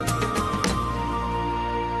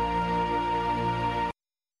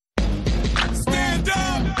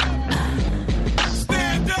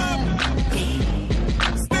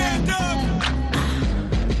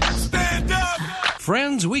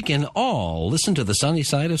friends, we can all listen to the sunny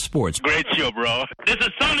side of sports. Great show, bro. This is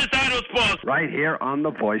Sunny Side of Sports. Right here on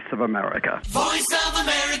the Voice of America. Voice of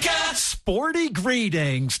America. Sporty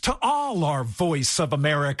greetings to all our Voice of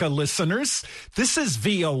America listeners. This is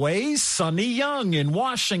VOA's Sonny Young in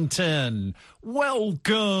Washington.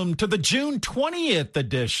 Welcome to the June 20th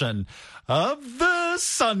edition of the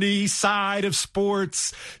Sunny Side of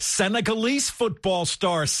Sports. Senegalese football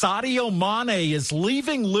star Sadio Mane is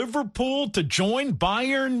leaving Liverpool to join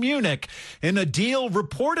Bayern Munich in a deal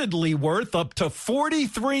reportedly worth up to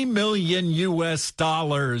 $43 million US.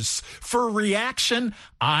 For reaction,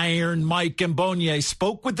 Iron Mike Mbonye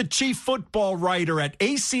spoke with the chief football writer at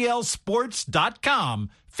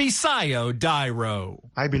ACLSports.com, Fisayo Dairo.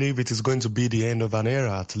 I believe it is going to be the end of an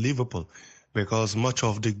era at Liverpool, because much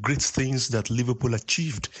of the great things that Liverpool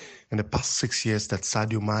achieved in the past 6 years that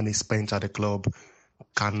Sadio Mane spent at the club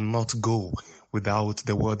cannot go without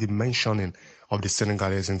the worthy mentioning of the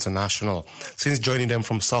Senegalese international. Since joining them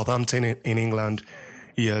from Southampton in England,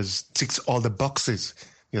 he has ticked all the boxes.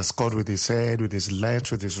 He has scored with his head, with his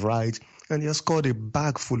left, with his right, and he has scored a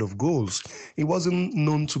bag full of goals. He wasn't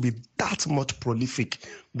known to be that much prolific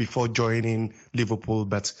before joining Liverpool,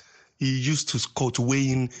 but he used to score, to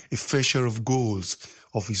weigh in a fair share of goals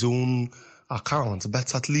of his own account.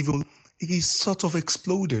 But at Liverpool, he sort of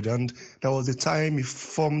exploded, and there was a time he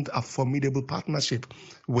formed a formidable partnership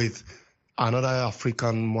with another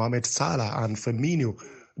African, Mohamed Salah, and Firmino,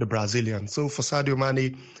 the Brazilian. So for Sadio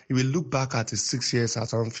Mane, he will look back at his 6 years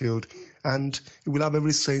at Anfield, and he will have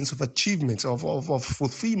every sense of achievement, of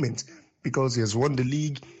fulfillment, because he has won the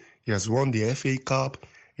league, he has won the FA Cup,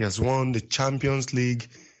 he has won the Champions League,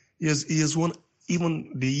 he has won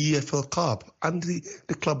even the EFL Cup and the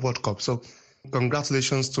Club World Cup. So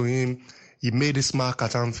congratulations to him. He made his mark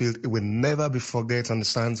at Anfield. It will never be forgotten on the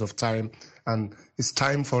sands of time, and it's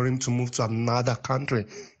time for him to move to another country.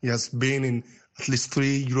 He has been in at least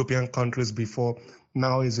 3 European countries before.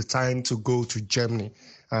 Now is the time to go to Germany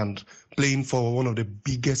and playing for one of the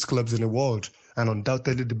biggest clubs in the world, and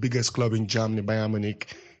undoubtedly the biggest club in Germany, Bayern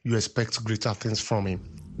Munich. You expect greater things from him.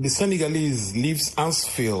 The Senegalese leaves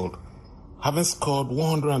Anfield having scored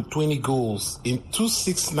 120 goals in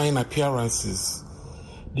 269 appearances.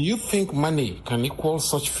 Do you think Mane can equal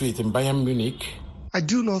such feat in Bayern Munich? I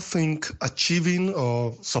do not think achieving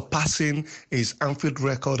or surpassing his Anfield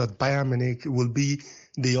record at Bayern Munich will be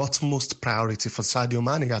the utmost priority for Sadio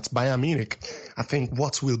Mane at Bayern Munich. I think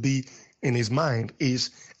what will be in his mind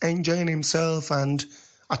is enjoying himself and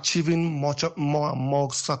achieving much more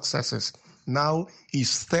successes. Now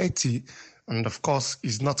he's 30, and of course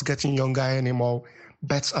he's not getting younger anymore.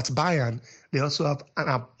 But at Bayern, they also have an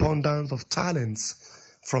abundance of talents,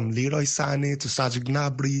 from Leroy Sané to Serge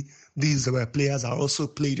Gnabry. These were players that also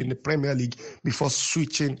played in the Premier League before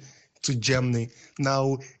switching to Germany.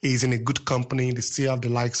 Now he's in a good company. They still have the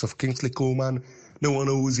likes of Kingsley Coman. No one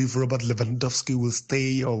knows if Robert Lewandowski will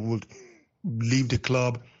stay or will leave the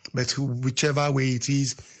club. But whichever way it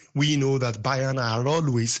is, we know that Bayern are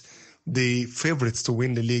always the favourites to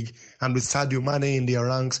win the league. And with Sadio Mane in their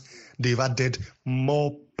ranks, they've added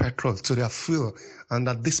more petrol to their fuel. And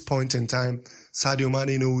at this point in time, Sadio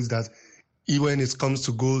Mane knows that even when it comes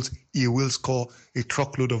to goals, he will score a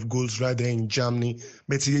truckload of goals right there in Germany.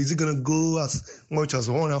 But is he going to go as much as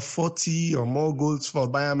 140 or more goals for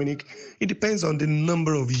Bayern Munich? It depends on the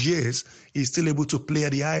number of years he's still able to play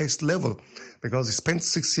at the highest level, because he spent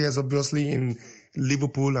 6 years, obviously, in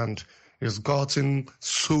Liverpool and he's gotten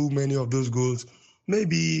so many of those goals.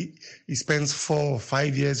 Maybe he spends 4 or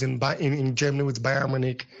 5 years in Germany with Bayern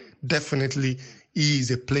Munich. Definitely, he is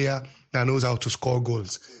a player that knows how to score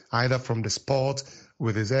goals, either from the spot,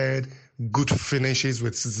 with his head, good finishes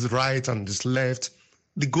with his right and his left.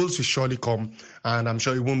 The goals will surely come, and I'm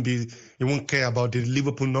sure he won't care about the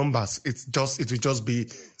Liverpool numbers. It will just be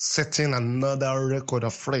setting another record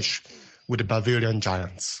afresh with the Bavarian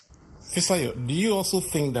Giants. Fisayo, do you also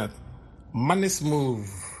think that Mane's move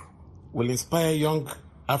will inspire young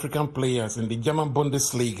African players in the German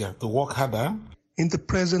Bundesliga to work harder? In the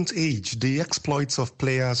present age, the exploits of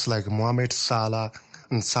players like Mohamed Salah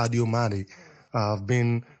and Sadio Mane have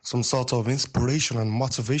been some sort of inspiration and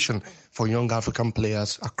motivation for young African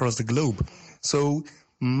players across the globe. So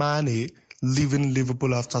Mane leaving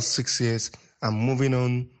Liverpool after 6 years and moving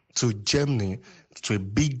on to Germany, to a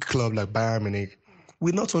big club like Bayern Munich,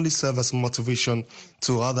 will not only serve as motivation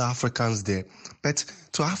to other Africans there, but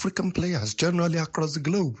to African players generally across the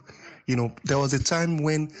globe. You know, there was a time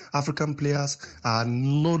when African players are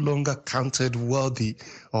no longer counted worthy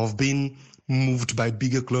of being moved by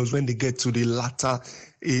bigger clubs when they get to the latter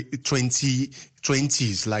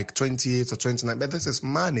 20s, like 28 or 29. But this is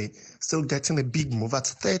Mane still getting a big move at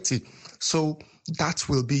 30. So that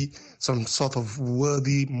will be some sort of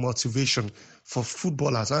worthy motivation for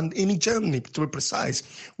footballers. And in Germany, to be precise,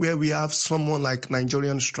 where we have someone like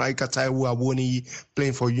Nigerian striker Taiwo Awoniyi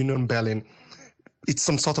playing for Union Berlin, it's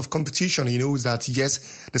some sort of competition. He knows that,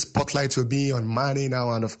 yes, the spotlight will be on Mane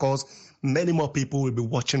now, and of course, many more people will be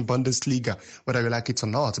watching Bundesliga, whether you like it or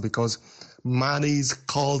not, because Mane's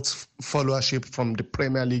cult followership from the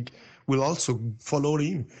Premier League will also follow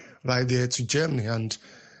him right there to Germany, and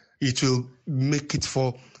it will make it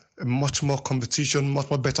for much more competition,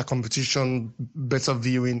 much more better competition, better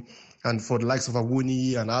viewing, and for the likes of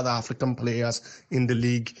Awoniyi and other African players in the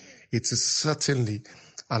league, it is certainly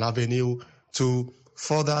an avenue to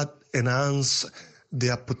further enhance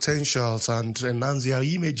their potentials and enhance their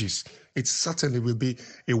images. It certainly will be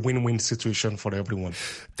a win-win situation for everyone.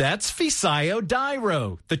 That's Fisayo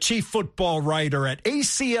Dairo, the chief football writer at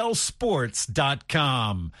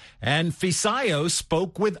ACLSports.com. And Fisayo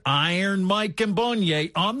spoke with Iron Mike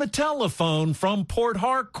Mbonye on the telephone from Port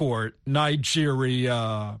Harcourt,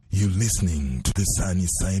 Nigeria. You're listening to the sunny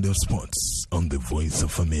side of sports on the Voice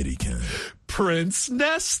of America. Prince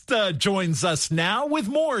Nesta joins us now with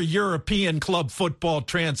more European club football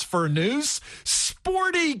transfer news.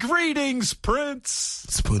 Sporty greetings, Prince.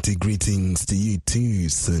 Sporty greetings to you too,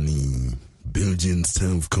 Sonny. Belgian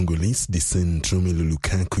star of Congolese descent Romelu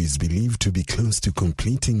Lukaku is believed to be close to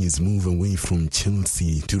completing his move away from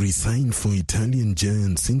Chelsea to resign for Italian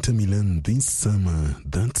giants Inter Milan this summer.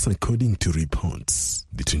 That's according to reports.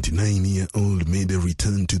 The 29-year-old made a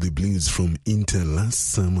return to the Blues from Inter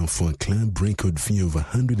last summer for a club record fee of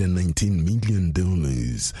 $119 million,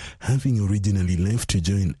 having originally left to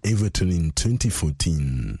join Everton in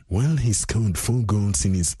 2014. While he scored 4 goals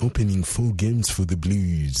in his opening 4 games for the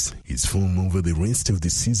Blues, his form over the rest of the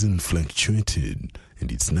season fluctuated,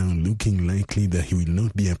 and it's now looking likely that he will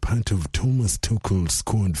not be a part of Thomas Tuchel's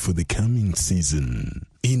squad for the coming season.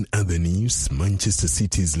 In other news, Manchester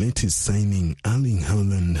City's latest signing, Erling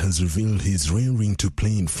Haaland, has revealed he's raring to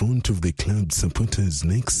play in front of the club's supporters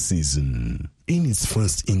next season. In his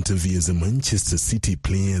first interview as a Manchester City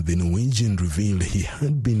player, the Norwegian revealed he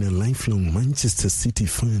had been a lifelong Manchester City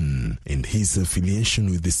fan, and his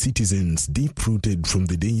affiliation with the Citizens deep-rooted from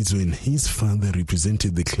the days when his father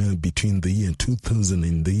represented the club between the year 2000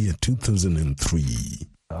 and the year 2003.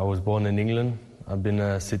 I was born in England. I've been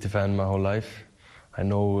a City fan my whole life. I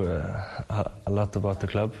know a lot about the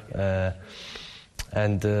club.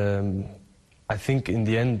 And I think in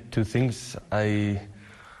the end, 2 things. I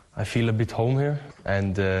feel a bit home here,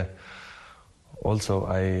 and also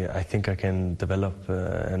I think I can develop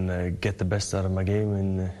and get the best out of my game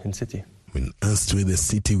in City. When asked whether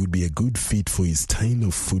City would be a good fit for his style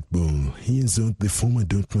of football, here's what the former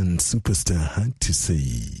Dortmund superstar had to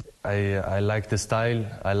say. I like the style,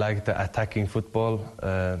 I like the attacking football,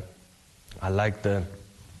 I like the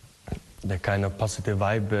kind of positive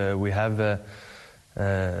vibe we have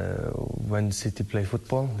when City play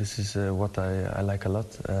football. This is what I like a lot.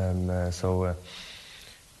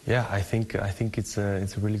 Yeah, I think it's a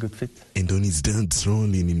really good fit. And on his dad's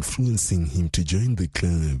role in influencing him to join the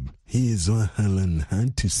club, here's what Haaland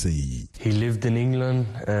had to say. He lived in England,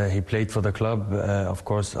 he played for the club. Of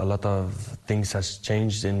course, a lot of things has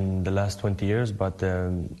changed in the last 20 years, but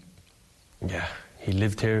yeah, he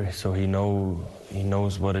lived here, so he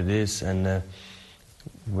knows what it is, and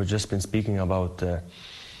we've just been speaking about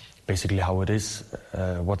basically how it is,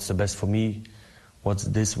 what's the best for me, what's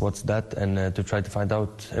this, what's that, and to try to find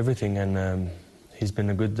out everything. And he's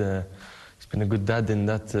been a good dad in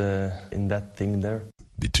that thing there.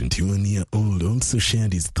 The 21-year-old also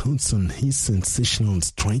shared his thoughts on his sensational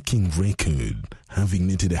striking record, having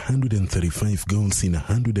netted 135 goals in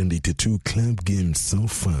 182 club games so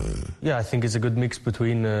far. Yeah, I think it's a good mix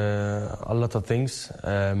between a lot of things.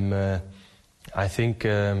 I think,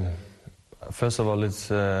 first of all,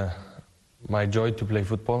 it's my joy to play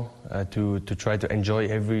football, to try to enjoy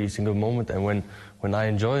every single moment. And when I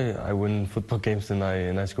enjoy, I win football games and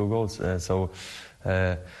I score goals.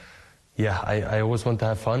 Yeah, I always want to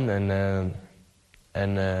have fun, and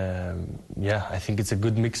yeah, I think it's a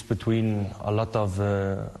good mix between a lot of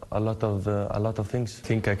things. I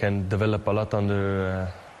think I can develop a lot under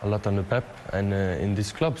Pep and in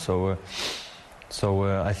this club. So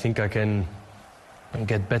I think I can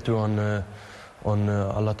get better on a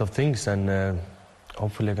lot of things, and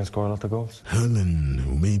hopefully I can score a lot of goals. Haaland,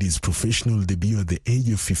 who made his professional debut at the age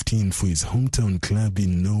of 15 for his hometown club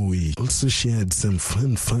in Norway, also shared some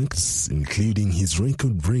fun facts, including his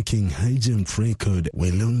record-breaking high jump record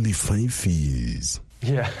while only 5 years.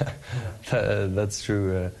 Yeah, that's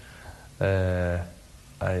true. I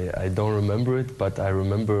don't remember it, but I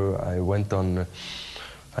remember I went on,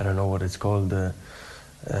 I don't know what it's called,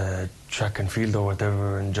 track and field or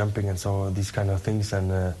whatever, and jumping and so these kind of things,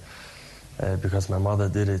 and because my mother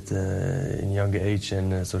did it in younger age,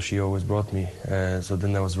 and so she always brought me. So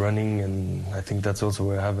then I was running, and I think that's also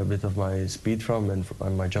where I have a bit of my speed from, and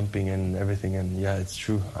my jumping and everything. And yeah, it's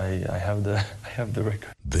true. I have the record.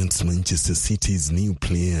 That's Manchester City's new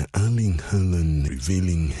player Erling Haaland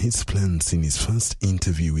revealing his plans in his first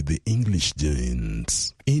interview with the English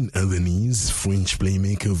Giants. In other news, French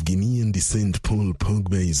playmaker of Guinean descent Paul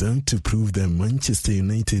Pogba is out to prove that Manchester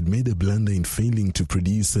United made a blunder in failing to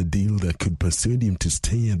produce a deal that could persuade him to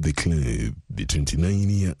stay at the club. The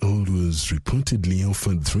 29-year-old was reportedly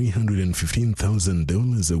offered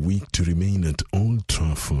 $315,000 a week to remain at Old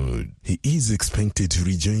Trafford. He is expected to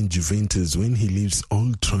rejoin Juventus when he leaves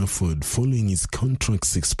Old Trafford following his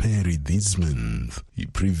contract's expiry this month. He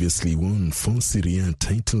previously won 4 Serie A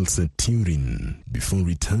titles at Turin before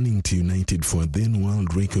returning to United for a then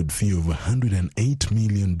world record fee of $108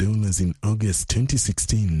 million in August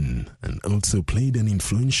 2016, and also played an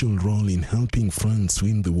influential role in helping France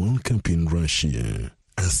win the World Cup in Russia.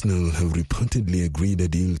 Arsenal have reportedly agreed a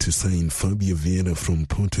deal to sign Fabio Vieira from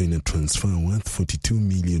Porto in a transfer worth $42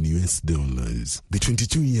 million. The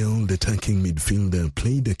 22-year-old attacking midfielder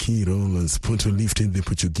played a key role as Porto lifted the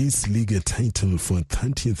Portuguese Liga title for a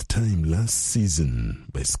 30th time last season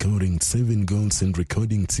by scoring 7 goals and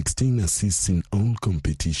recording 16 assists in all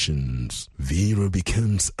competitions. Vieira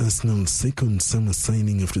becomes Arsenal's second summer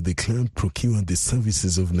signing after the club procured the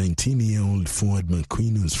services of 19-year-old forward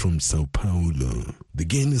Marquinhos from Sao Paulo. The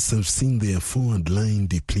Gunners have seen their forward line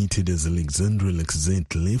depleted as Alexandre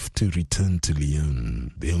Lacazette left to return to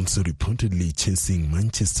Lyon. They're also reportedly chasing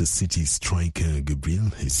Manchester City striker Gabriel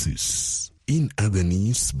Jesus. In other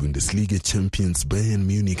news, Bundesliga champions Bayern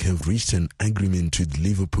Munich have reached an agreement with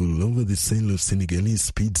Liverpool over the sale of Senegalese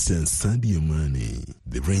speedster Sadio Mane.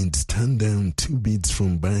 The Reds turned down 2 bids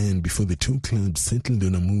from Bayern before the two clubs settled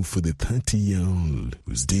on a move for the 30-year-old,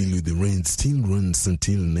 whose deal with the Reds still runs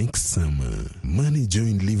until next summer. Mane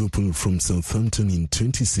joined Liverpool from Southampton in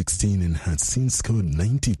 2016 and has since scored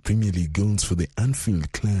 90 Premier League goals for the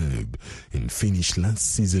Anfield club and finished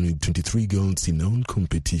last season with 23 goals in all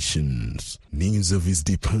competitions. News of his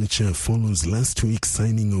departure follows last week's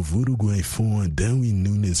signing of Uruguay forward Darwin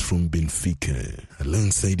Núñez from Benfica.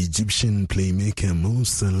 Alongside Egyptian playmaker Mo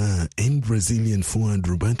Salah and Brazilian forward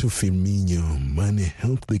Roberto Firmino, Mane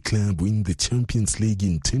helped the club win the Champions League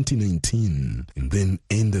in 2019 and then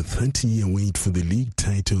end a 30-year wait for the league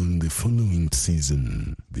title in the following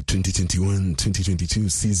season. The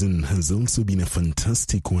 2021-2022 season has also been a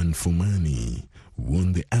fantastic one for Mane.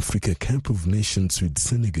 Won the Africa Cup of Nations with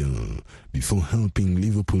Senegal before helping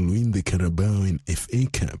Liverpool win the Carabao and FA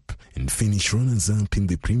Cup and finish runners-up in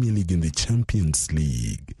the Premier League and the Champions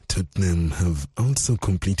League. Tottenham have also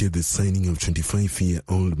completed the signing of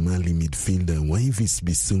 25-year-old Mali midfielder Yves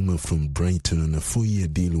Bissouma from Brighton on a 4-year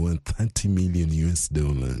deal worth $30 million.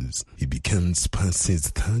 He becomes Spurs'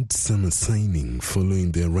 third summer signing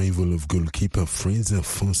following the arrival of goalkeeper Fraser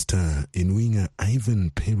Forster and winger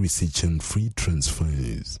Ivan Perisic on free transfers.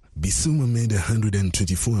 Bissouma made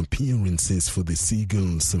 124 appearances for the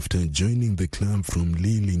Seagulls after joining the club from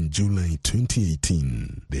Lille in July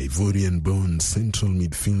 2018. The Ivorian-born central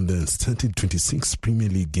midfielder started 26 Premier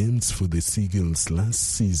League games for the Seagulls last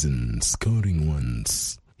season, scoring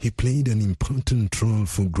once. He played an important role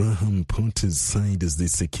for Graham Potter's side as they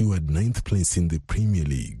secured 9th place in the Premier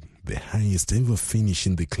League, the highest ever finish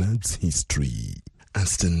in the club's history.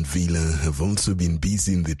 Aston Villa have also been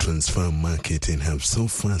busy in the transfer market and have so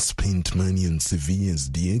far spent money on Sevilla's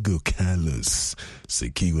Diego Carlos,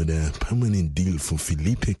 secured a permanent deal for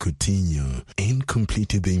Philippe Coutinho, and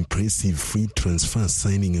completed the impressive free transfer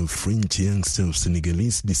signing of French youngster of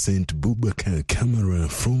Senegalese descent Boubacar Kamara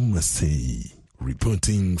from Marseille.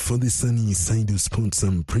 Reporting for the Sunny Side of Sports,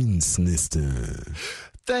 I'm Prince Nestor.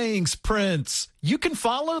 Thanks, Prince. You can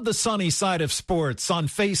follow the Sunny Side of Sports on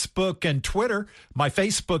Facebook and Twitter. My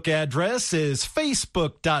Facebook address is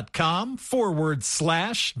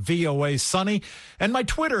facebook.com/VOA Sunny, and my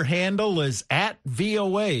Twitter handle is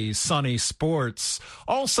 @VOA Sunny Sports.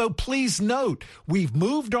 Also, please note, we've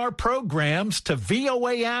moved our programs to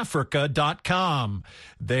voaafrica.com.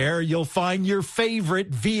 There you'll find your favorite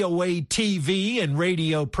VOA TV and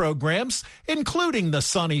radio programs, including the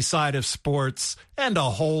Sunny Side of Sports and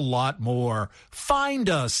a whole lot more. Find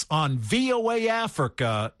us on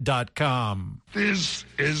voaafrica.com. This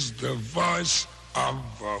is the voice of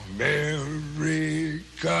America.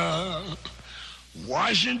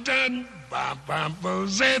 Washington,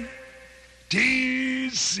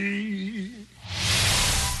 D.C.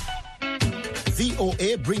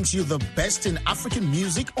 VOA brings you the best in African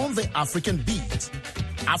music on the African Beat.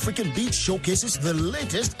 African Beat showcases the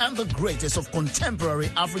latest and the greatest of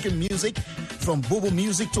contemporary African music, from Bobo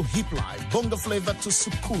music to hip life, bongo flavor to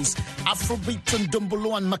soukous, Afrobeat to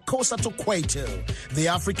Ndombolo and Makossa to Kwaito. The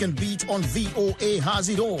African Beat on VOA has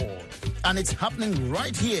it all. And it's happening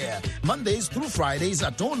right here, Mondays through Fridays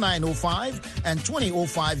at 09:05 and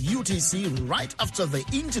 20:05 UTC, right after the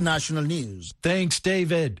international news. Thanks,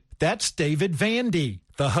 David. That's David Vandy,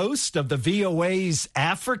 the host of the VOA's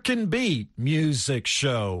African Beat music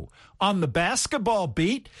show. On the basketball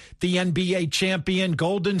beat, the NBA champion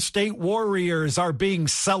Golden State Warriors are being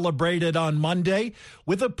celebrated on Monday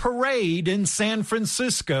with a parade in San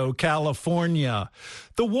Francisco, California.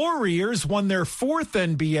 The Warriors won their 4th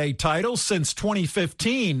NBA title since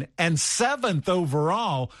 2015 and 7th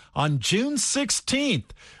overall on June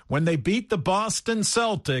 16th when they beat the Boston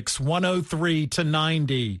Celtics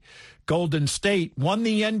 103-90. Golden State won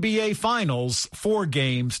the NBA Finals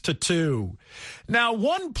 4-2. Now,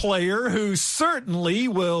 one player who certainly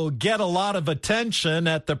will get a lot of attention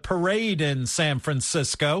at the parade in San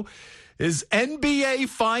Francisco is NBA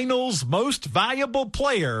Finals most valuable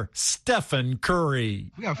player, Stephen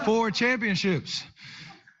Curry. We got 4 championships.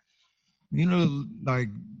 You know, like,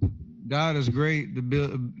 God is great, the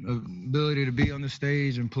ability to be on the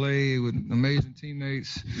stage and play with amazing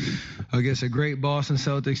teammates against a great Boston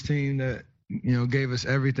Celtics team that, you know, gave us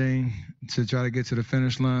everything to try to get to the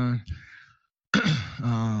finish line.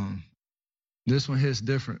 This one hits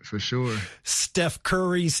different for sure. Steph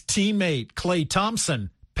Curry's teammate, Klay Thompson,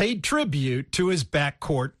 paid tribute to his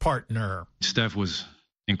backcourt partner. Steph was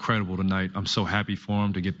incredible tonight. I'm so happy for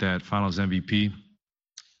him to get that Finals MVP.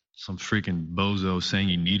 Some freaking bozo saying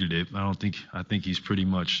he needed it. I think he's pretty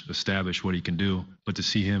much established what he can do. But to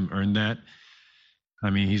see him earn that,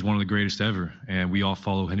 I mean, he's one of the greatest ever. And we all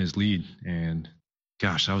follow in his lead. And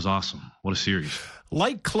gosh, that was awesome. What a series.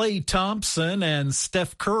 Like Klay Thompson and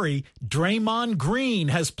Steph Curry, Draymond Green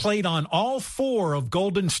has played on all 4 of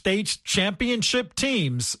Golden State's championship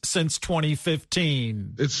teams since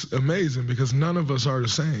 2015. It's amazing because none of us are the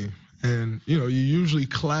same. And, you know, you usually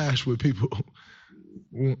clash with people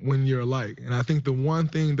when you're alike. And I think the one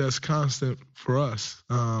thing that's constant for us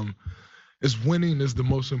is winning is the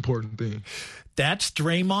most important thing. That's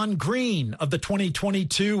Draymond Green of the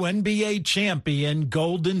 2022 NBA champion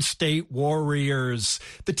Golden State Warriors.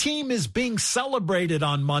 The team is being celebrated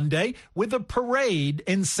on Monday with a parade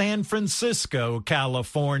in San Francisco,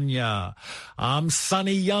 California. I'm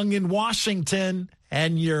Sonny Young in Washington,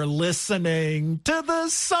 and you're listening to the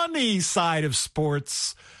sunny side of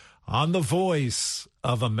sports on the Voice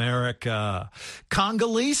of America.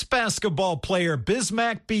 Congolese basketball player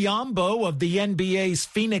Bismack Biyombo of the NBA's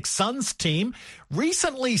Phoenix Suns team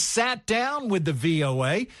recently sat down with the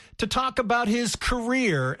VOA to talk about his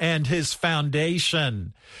career and his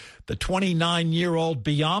foundation. The 29-year-old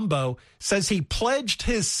Biyombo says he pledged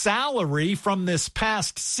his salary from this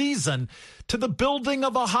past season to the building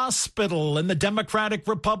of a hospital in the Democratic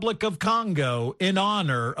Republic of Congo in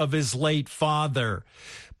honor of his late father.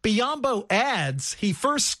 Biyombo adds he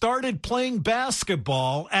first started playing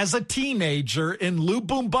basketball as a teenager in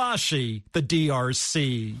Lubumbashi, the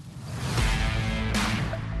DRC.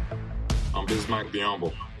 I'm Bismack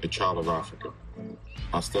Biyombo, a child of Africa.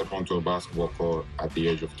 I stepped onto a basketball court at the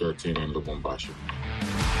age of 13 in Lubumbashi.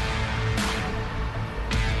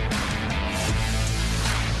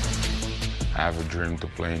 I have a dream to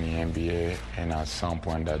play in the NBA, and at some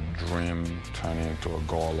point that dream turned into a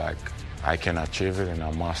goal. Like, I can achieve it and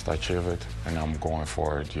I must achieve it, and I'm going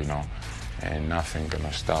for it, you know, and nothing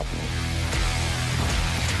gonna stop me.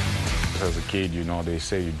 As a kid, you know, they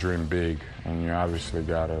say you dream big, and you obviously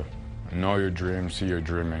gotta know your dream, see your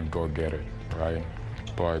dream, and go get it, right?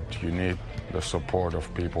 But you need the support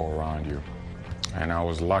of people around you. And I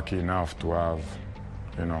was lucky enough to have,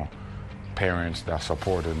 you know, parents that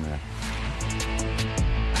supported me.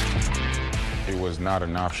 It was not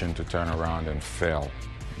an option to turn around and fail,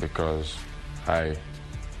 because I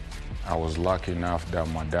was lucky enough that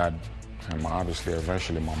my dad and obviously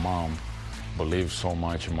eventually my mom believed so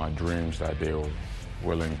much in my dreams that they were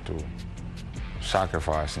willing to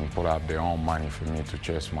sacrifice and put out their own money for me to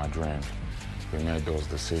chase my dreams. We made those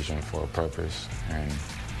decisions for a purpose, and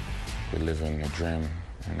we live in a dream,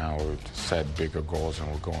 and now we set bigger goals and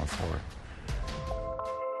we're going for it.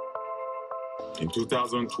 In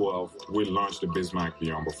 2012, we launched the Bismack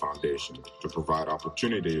Biyombo Foundation to provide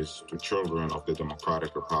opportunities to children of the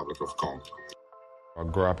Democratic Republic of Congo. I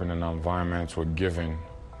grew up in an environment where giving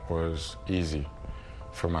was easy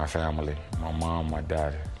for my family. My mom, my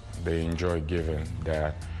dad, they enjoy giving,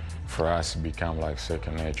 that for us it became like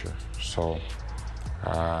second nature. So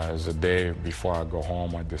as a day before I go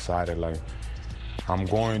home, I decided like I'm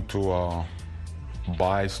going to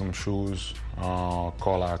buy some shoes,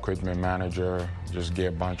 call our equipment manager, just get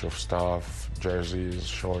a bunch of stuff, jerseys,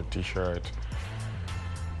 short t-shirt,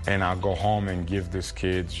 and I'll go home and give these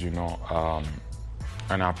kids, you know,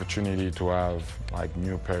 an opportunity to have like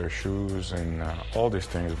new pair of shoes and all these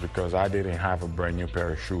things, because I didn't have a brand new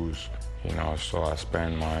pair of shoes, you know, so I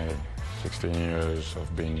spent my 16 years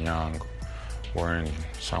of being young wearing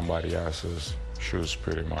somebody else's shoes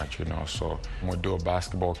pretty much, you know. So we'll do a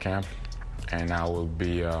basketball camp and I will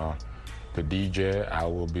be the DJ, I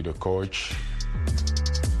will be the coach.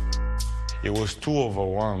 It was too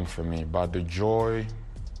overwhelming for me, but the joy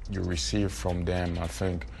you receive from them, I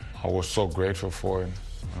think I was so grateful for it.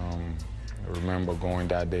 I remember going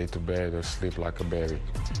that day to bed and sleep like a baby.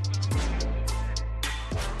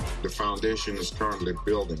 The foundation is currently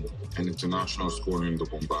building an international school in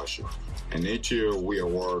Lubumbashi, and each year we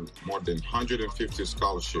award more than 150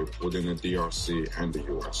 scholarships within the DRC and the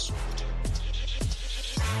U.S.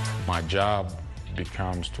 My job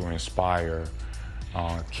becomes to inspire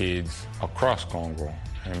kids across Congo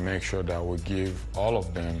and make sure that we give all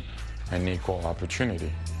of them an equal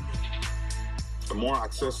opportunity. The more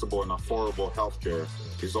accessible and affordable healthcare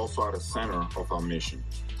is also at the center of our mission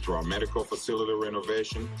through our medical facility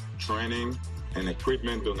renovation, training, and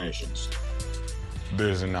equipment donations.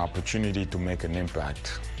 There's an opportunity to make an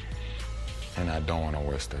impact, and I don't want to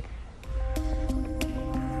waste it.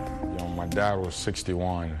 You know, my dad was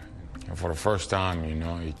 61, and for the first time, you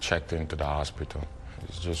know, he checked into the hospital.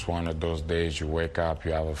 It's just one of those days you wake up,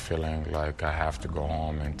 you have a feeling like I have to go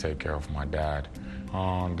home and take care of my dad.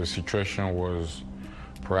 The situation was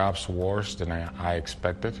perhaps worse than I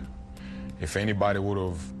expected. If anybody would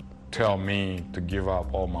have told me to give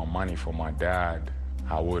up all my money for my dad,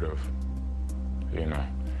 I would have, you know.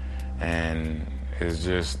 And it's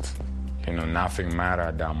just, you know, nothing mattered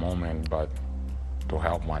at that moment but to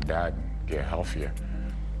help my dad get healthier.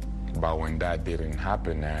 But when that didn't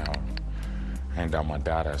happen now, and that my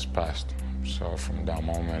dad has passed. So from that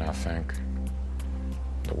moment, I think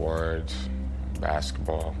the words,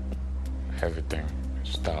 basketball, everything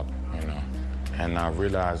stopped, you know. And I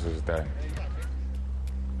realized is that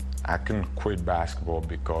I couldn't quit basketball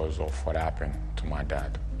because of what happened to my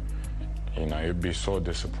dad. You know, he'd be so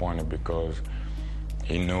disappointed because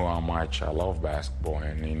he knew how much I love basketball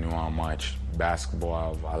and he knew how much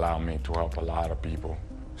basketball allowed me to help a lot of people.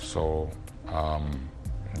 So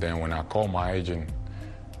then when I called my agent,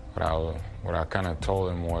 what I kind of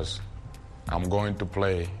told him was, I'm going to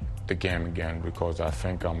play the game again because I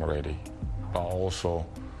think I'm ready, but also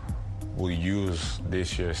we'll use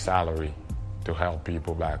this year's salary to help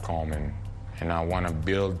people back home, and I want to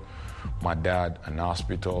build my dad an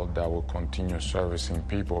hospital that will continue servicing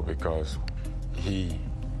people because he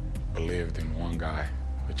believed in one guy,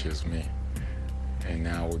 which is me, and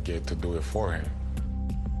now we get to do it for him.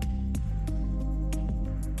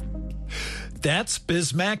 That's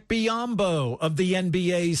Bismack Biyombo of the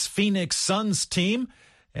NBA's Phoenix Suns team,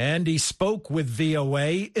 and he spoke with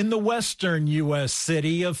VOA in the western U.S.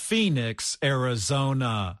 city of Phoenix,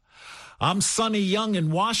 Arizona. I'm Sonny Young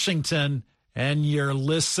in Washington, and you're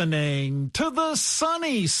listening to the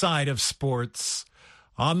sunny side of sports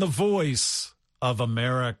on the Voice of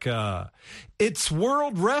America. It's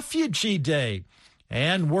World Refugee Day.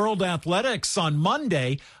 And World Athletics on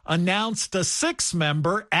Monday announced a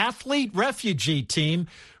 6-member athlete refugee team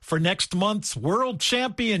for next month's World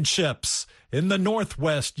Championships in the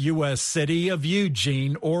northwest U.S. city of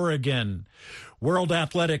Eugene, Oregon. World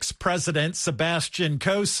Athletics President Sebastian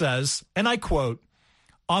Coe says, and I quote,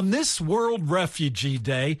 "On this World Refugee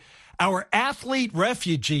Day, our athlete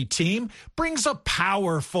refugee team brings a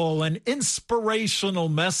powerful and inspirational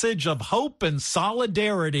message of hope and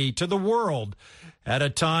solidarity to the world at a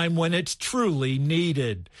time when it's truly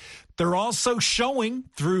needed. They're also showing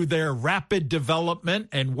through their rapid development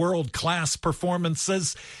and world-class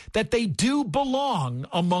performances that they do belong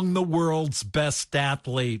among the world's best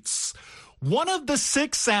athletes." One of the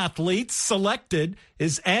 6 athletes selected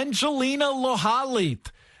is Angelina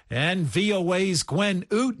Lohalith, and VOA's Gwen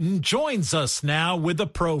Uten joins us now with a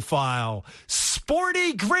profile.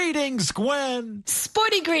 sporty greetings, Gwen.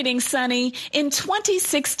 Sporty greetings, Sonny. In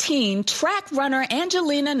 2016, track runner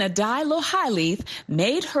Angelina Nadai-Lohailith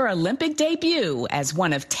made her Olympic debut as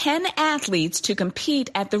one of 10 athletes to compete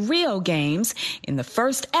at the Rio Games in the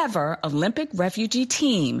first ever Olympic refugee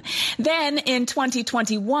team. Then in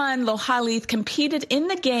 2021, Lohailith competed in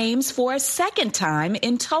the Games for a second time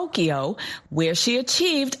in Tokyo, where she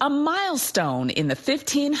achieved a milestone in the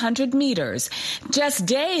 1,500 meters. Just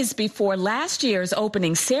days before last year's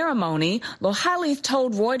opening ceremony, Lohailith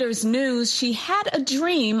told Reuters News she had a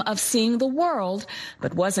dream of seeing the world,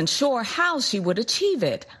 but wasn't sure how she would achieve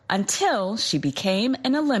it until she became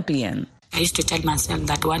an Olympian. I used to tell myself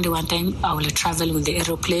that one time I will travel with the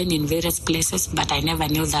aeroplane in various places, but I never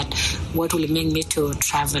knew that what will make me to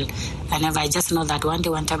travel. I just know that one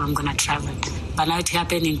time I'm going to travel. But now it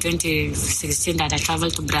happened in 2016 that I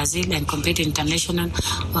traveled to Brazil and competed international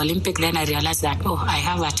Olympic. Then I realized that, I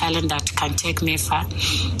have a talent that can take me far.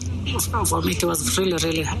 For me, it was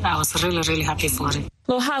I was really happy for it.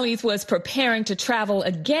 Lohailith was preparing to travel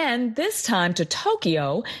again, this time to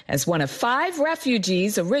Tokyo, as one of 5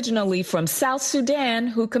 refugees originally from South Sudan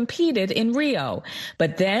who competed in Rio.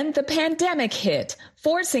 But then the pandemic hit,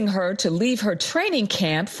 forcing her to leave her training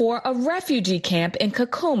camp for a refugee camp in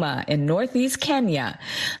Kakuma in northeast Kenya.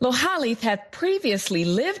 Lohailith had previously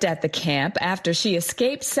lived at the camp after she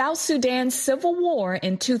escaped South Sudan's civil war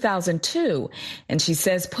in 2002. And she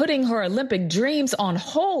says putting her Olympic dreams on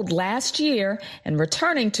hold last year and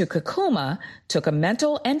returning to Kakuma took a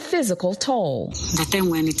mental and physical toll. The time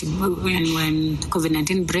when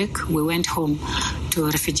COVID-19 broke, we went home to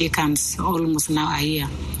refugee camps almost now a year.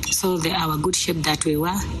 So our good shape that we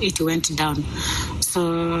were, it went down. So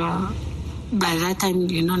by that time,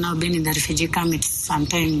 now being in the refugee camp,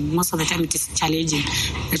 most of the time it is challenging.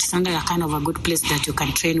 It's not a kind of a good place that you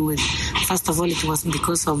can train with. First of all, it was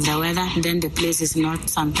because of the weather. Then the place is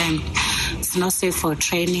it's not safe for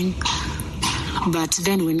training. But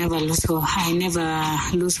then we never lose hope. I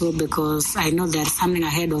never lose hope because I know there's something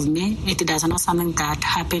ahead of me. It does not something that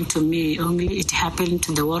happened to me only. It happened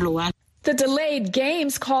to the whole world. The delayed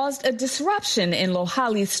games caused a disruption in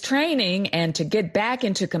Lohailith's training, and to get back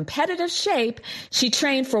into competitive shape, she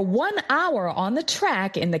trained for 1 hour on the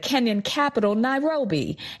track in the Kenyan capital,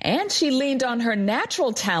 Nairobi, and she leaned on her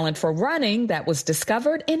natural talent for running that was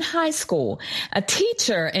discovered in high school. A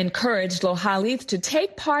teacher encouraged Lohailith to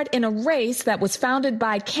take part in a race that was founded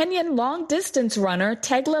by Kenyan long-distance runner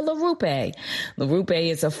Tegla Lerupe. Lerupe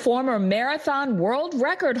is a former marathon world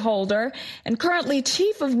record holder and currently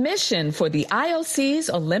chief of mission for the IOC's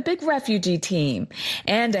Olympic refugee team.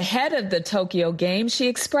 And ahead of the Tokyo Games, she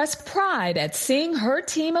expressed pride at seeing her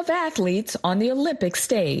team of athletes on the Olympic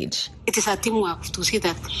stage. It is a teamwork to see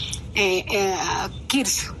that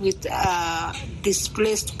kids with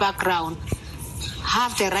displaced background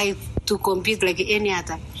have the right to compete like any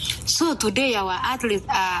other. So today our athletes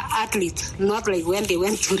are athletes, not like when they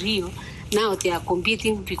went to Rio. Now they are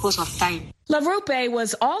competing because of time. Lerupe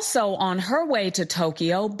was also on her way to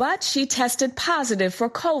Tokyo, but she tested positive for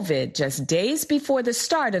COVID just days before the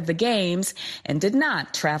start of the Games and did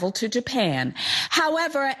not travel to Japan.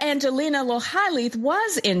 However, Angelina Lohailith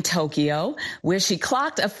was in Tokyo, where she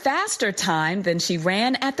clocked a faster time than she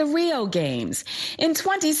ran at the Rio Games. In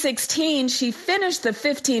 2016, she finished the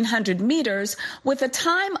 1,500 meters with a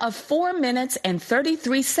time of 4 minutes and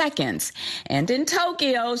 33 seconds. And in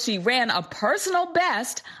Tokyo, she ran a personal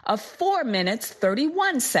best of 4 minutes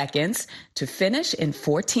 31 seconds to finish in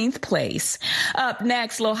 14th place. Up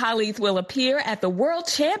next, Lohailith will appear at the World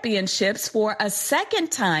Championships for a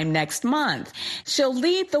second time next month. She'll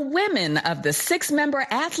lead the women of the 6-member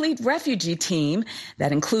athlete refugee team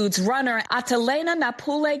that includes runner Atalena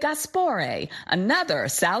Napule Gaspore, another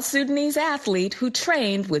South Sudanese athlete who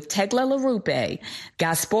trained with Tegla Lerupe.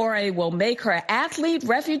 Gaspore will make her athlete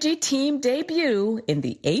refugee team debut in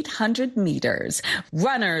the 800 meters.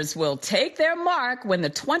 Runners will take their mark when the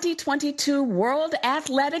 2022 World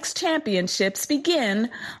Athletics Championships begin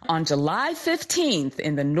on July 15th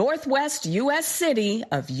in the Northwest U.S. city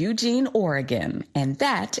of Eugene, Oregon. And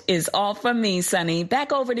that is all from me, Sonny.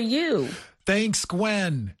 Back over to you. Thanks,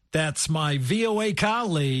 Gwen. That's my VOA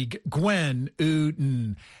colleague, Gwen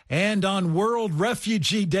Outen. And on World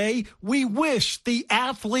Refugee Day, we wish the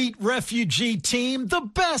athlete refugee team the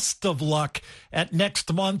best of luck at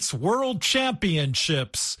next month's World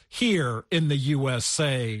Championships here in the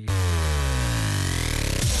USA.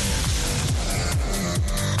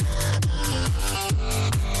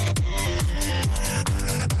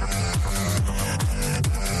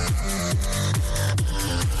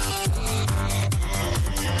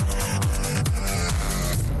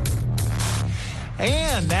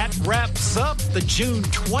 And that wraps up the June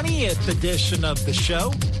 20th edition of the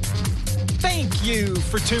show. Thank you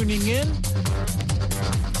for tuning in.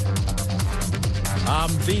 I'm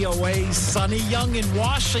VOA's Sonny Young in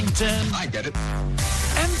Washington. I get it.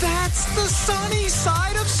 And that's the sunny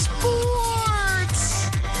side of sports.